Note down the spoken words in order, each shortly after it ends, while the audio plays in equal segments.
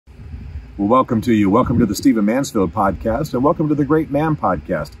Well, welcome to you. Welcome to the Stephen Mansfield podcast, and welcome to the Great Man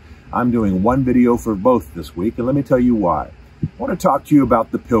podcast. I'm doing one video for both this week, and let me tell you why. I want to talk to you about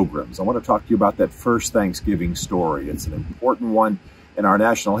the Pilgrims. I want to talk to you about that first Thanksgiving story. It's an important one in our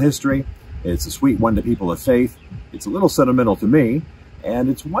national history. It's a sweet one to people of faith. It's a little sentimental to me, and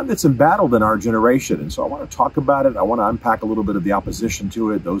it's one that's embattled in our generation. And so I want to talk about it. I want to unpack a little bit of the opposition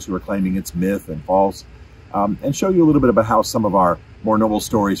to it, those who are claiming it's myth and false, and show you a little bit about how some of our more noble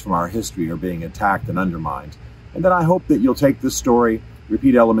stories from our history are being attacked and undermined. And then I hope that you'll take this story,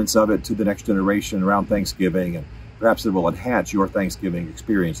 repeat elements of it to the next generation around Thanksgiving, and perhaps it will enhance your Thanksgiving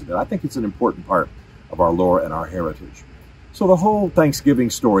experience of it. I think it's an important part of our lore and our heritage. So the whole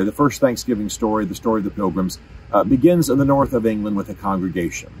Thanksgiving story, the first Thanksgiving story, the story of the Pilgrims, begins in the north of England with a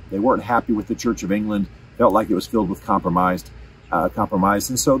congregation. They weren't happy with the Church of England, felt like it was filled with compromise,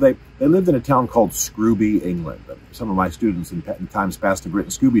 and so they lived in a town called Scrooby, England. Some of my students in times past have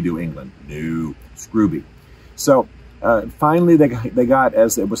written Scooby-Doo, England. No, Scrooby. So finally they got,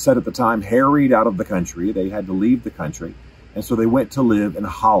 as it was said at the time, harried out of the country. They had to leave the country, and so they went to live in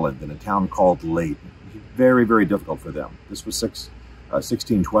Holland in a town called Leyden. Very, very difficult for them. This was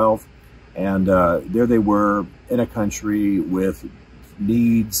 1612, and there they were in a country with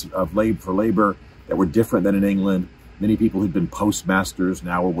needs of labor that were different than in England. Many people who'd been postmasters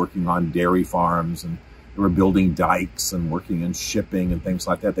now were working on dairy farms, and they were building dikes and working in shipping and things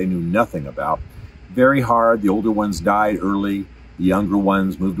like that they knew nothing about. Very hard. The older ones died early. The younger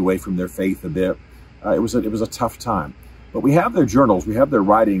ones moved away from their faith a bit. It was a tough time. But we have their journals, we have their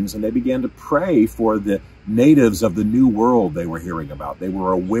writings, and they began to pray for the natives of the New World they were hearing about. They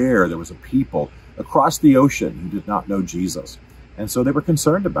were aware there was a people across the ocean who did not know Jesus. And so they were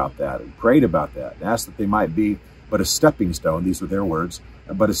concerned about that and prayed about that and asked that they might be but a stepping stone, these were their words,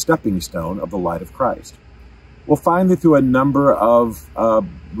 but a stepping stone of the light of Christ. Well, finally, through a number of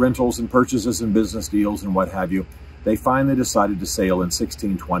rentals and purchases and business deals and what have you, they finally decided to sail in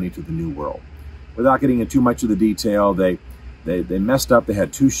 1620 to the New World. Without getting into too much of the detail, they messed up. They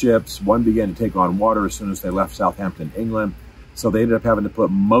had two ships. One began to take on water as soon as they left Southampton, England. So they ended up having to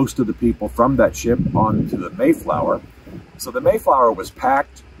put most of the people from that ship onto the Mayflower. So the Mayflower was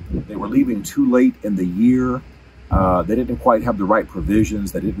packed. They were leaving too late in the year. They didn't quite have the right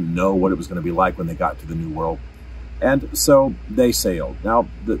provisions. They didn't know what it was going to be like when they got to the New World. And so they sailed. Now,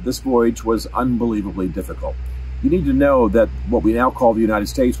 this voyage was unbelievably difficult. You need to know that what we now call the United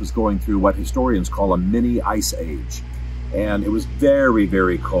States was going through what historians call a mini ice age. And it was very,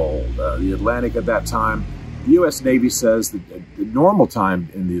 very cold. The Atlantic at that time, the U.S. Navy says that the normal time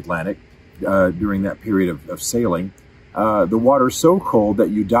in the Atlantic during that period of sailing, the water's so cold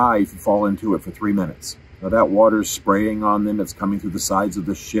that you die if you fall into it for 3 minutes. Now that water's spraying on them. It's coming through the sides of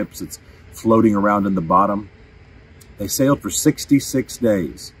the ships. It's floating around in the bottom. They sailed for 66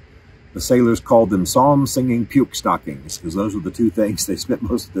 days. The sailors called them psalm-singing puke stockings because those were the two things they spent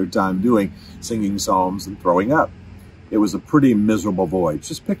most of their time doing, singing psalms and throwing up. It was a pretty miserable voyage.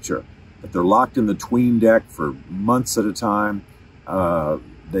 Just picture that they're locked in the 'tween deck for months at a time.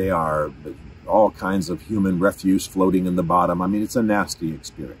 They are all kinds of human refuse floating in the bottom. I mean, it's a nasty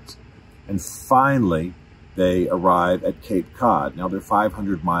experience. And finally, they arrive at Cape Cod. Now they're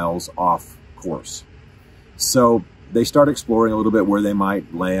 500 miles off course. So they start exploring a little bit where they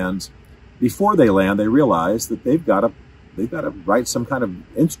might land. Before they land, they realize that they've got to write some kind of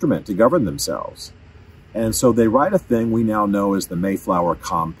instrument to govern themselves. And so they write a thing we now know as the Mayflower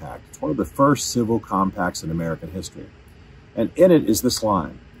Compact. It's one of the first civil compacts in American history. And in it is this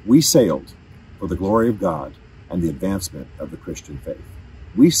line: "We sailed for the glory of God and the advancement of the Christian faith."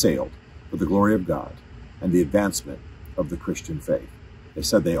 We sailed for the glory of God and the advancement of the Christian faith. They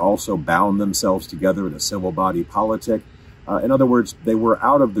said they also bound themselves together in a civil body politic. In other words, they were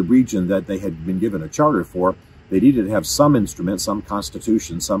out of the region that they had been given a charter for. They needed to have some instrument, some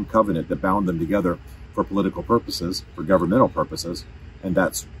constitution, some covenant that bound them together for political purposes, for governmental purposes, and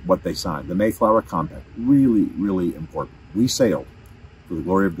that's what they signed. The Mayflower Compact, really, really important. We sailed for the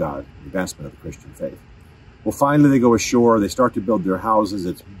glory of God, the advancement of the Christian faith. Well, finally they go ashore. They start to build their houses.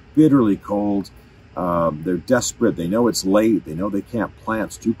 It's bitterly cold. They're desperate. They know it's late. They know they can't plant.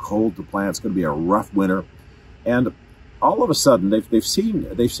 It's too cold to plant. It's going to be a rough winter. And all of a sudden, they've seen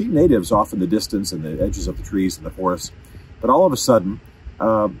natives off in the distance in the edges of the trees and the forests. But all of a sudden,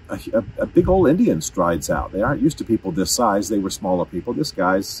 a big old Indian strides out. They aren't used to people this size. They were smaller people. This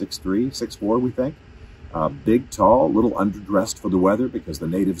guy's 6'3", 6'4", we think. Big, tall, a little underdressed for the weather because the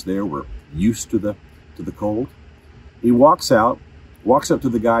natives there were used to the cold. He walks out, walks up to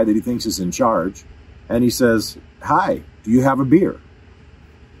the guy that he thinks is in charge, and he says, "Hi, do you have a beer?"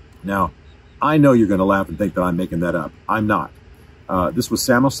 Now, I know you're going to laugh and think that I'm making that up. I'm not. This was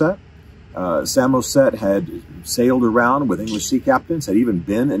Samoset. Samoset had sailed around with English sea captains, had even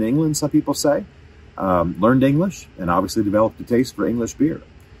been in England, some people say, learned English, and obviously developed a taste for English beer.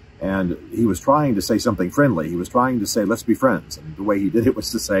 And he was trying to say something friendly. He was trying to say, let's be friends. And the way he did it was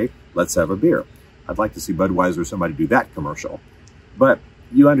to say, let's have a beer. I'd like to see Budweiser or somebody do that commercial. But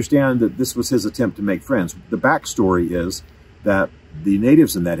you understand that this was his attempt to make friends. The backstory is that the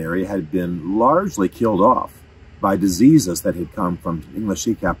natives in that area had been largely killed off by diseases that had come from English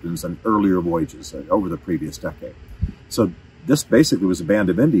sea captains on earlier voyages over the previous decade. So this basically was a band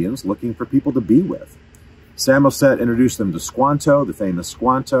of Indians looking for people to be with. Samoset introduced them to Squanto, the famous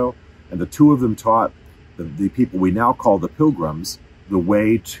Squanto, and the two of them taught the people we now call the Pilgrims the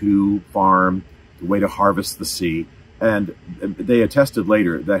way to farm, the way to harvest the sea. And they attested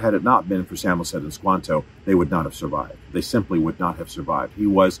later that had it not been for Samoset and Squanto, they would not have survived. They simply would not have survived. He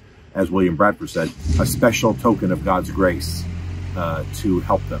was, as William Bradford said, a special token of God's grace to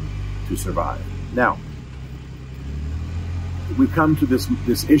help them to survive. Now, we come to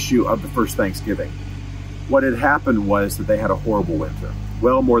this issue of the first Thanksgiving. What had happened was that they had a horrible winter.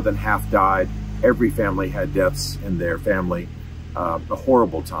 Well, more than half died. Every family had deaths in their family. A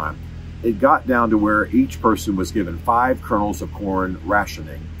horrible time. It got down to where each person was given 5 kernels of corn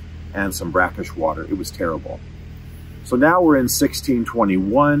rationing and some brackish water. It was terrible. So now we're in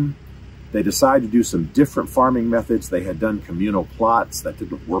 1621. They decided to do some different farming methods. They had done communal plots. That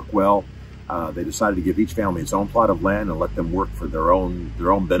didn't work well. They decided to give each family its own plot of land and let them work for their own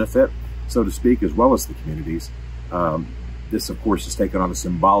benefit, so to speak, as well as the communities. This, of course, has taken on a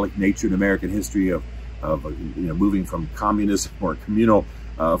symbolic nature in American history of moving from communism or communal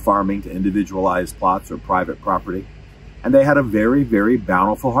farming to individualized plots or private property. And they had a very, very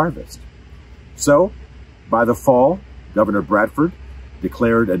bountiful harvest. So by the fall, Governor Bradford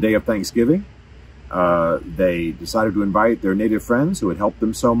declared a day of Thanksgiving. They decided to invite their native friends who had helped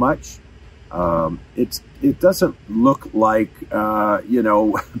them so much. It doesn't look like,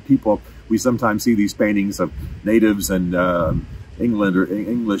 people, we sometimes see these paintings of natives and England or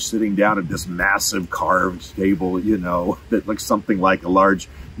English sitting down at this massive carved table, that looks something like a large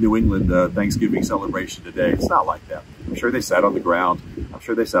New England Thanksgiving celebration today. It's not like that. I'm sure they sat on the ground. I'm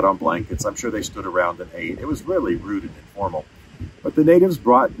sure they sat on blankets. I'm sure they stood around and ate. It was really rude and informal. But the natives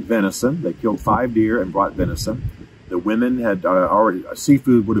brought venison. They killed 5 deer and brought venison. The women had already,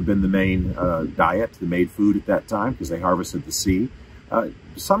 seafood would have been the main diet, the main food at that time, because they harvested the sea.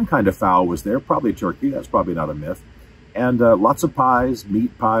 Some kind of fowl was there, probably turkey. That's probably not a myth. And lots of pies,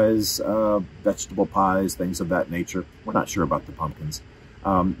 meat pies, vegetable pies, things of that nature. We're not sure about the pumpkins.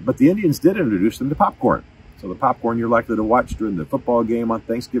 But the Indians did introduce them to popcorn. So the popcorn you're likely to watch during the football game on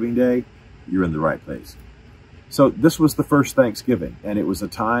Thanksgiving Day, you're in the right place. So this was the first Thanksgiving, and it was a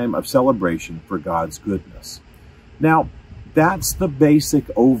time of celebration for God's goodness. Now, that's the basic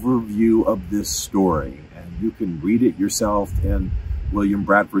overview of this story, and you can read it yourself in William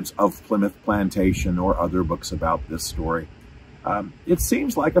Bradford's Of Plymouth Plantation or other books about this story. It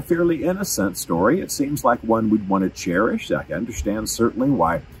seems like a fairly innocent story. It seems like one we'd want to cherish. I understand certainly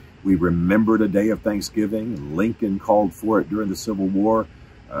why we remembered a day of Thanksgiving. Lincoln called for it during the Civil War.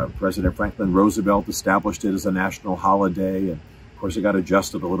 President Franklin Roosevelt established it as a national holiday. And of course, it got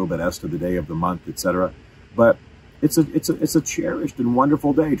adjusted a little bit as to the day of the month, etc. But it's a cherished and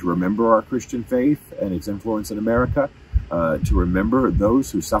wonderful day to remember our Christian faith and its influence in America, to remember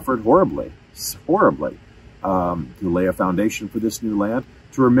those who suffered horribly, to lay a foundation for this new land,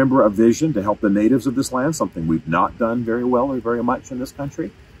 to remember a vision to help the natives of this land, something we've not done very well or very much in this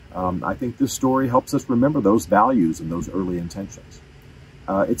country. I think this story helps us remember those values and those early intentions.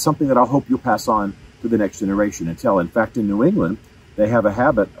 It's something that I hope you'll pass on to the next generation and tell. In fact, in New England, they have a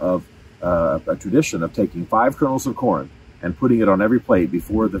habit of a tradition of taking 5 kernels of corn and putting it on every plate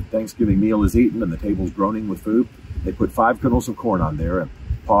before the Thanksgiving meal is eaten and the table's groaning with food. They put 5 kernels of corn on there and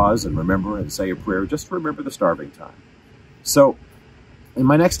pause and remember and say a prayer just to remember the starving time. So in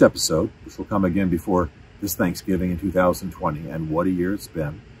my next episode, which will come again before this Thanksgiving in 2020, and what a year it's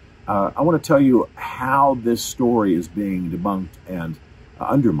been, I want to tell you how this story is being debunked and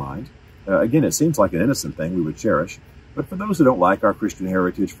undermined. Again, it seems like an innocent thing we would cherish, but for those who don't like our Christian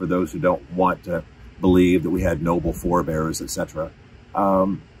heritage, for those who don't want to believe that we had noble forebears, etc.,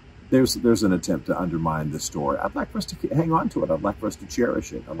 there's an attempt to undermine this story. I'd like for us to hang on to it. I'd like for us to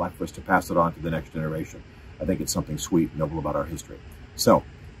cherish it. I'd like for us to pass it on to the next generation. I think it's something sweet and noble about our history. So,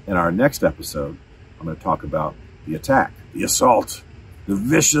 in our next episode, I'm going to talk about the attack, the assault, the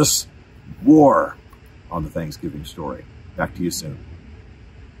vicious war on the Thanksgiving story. Back to you soon.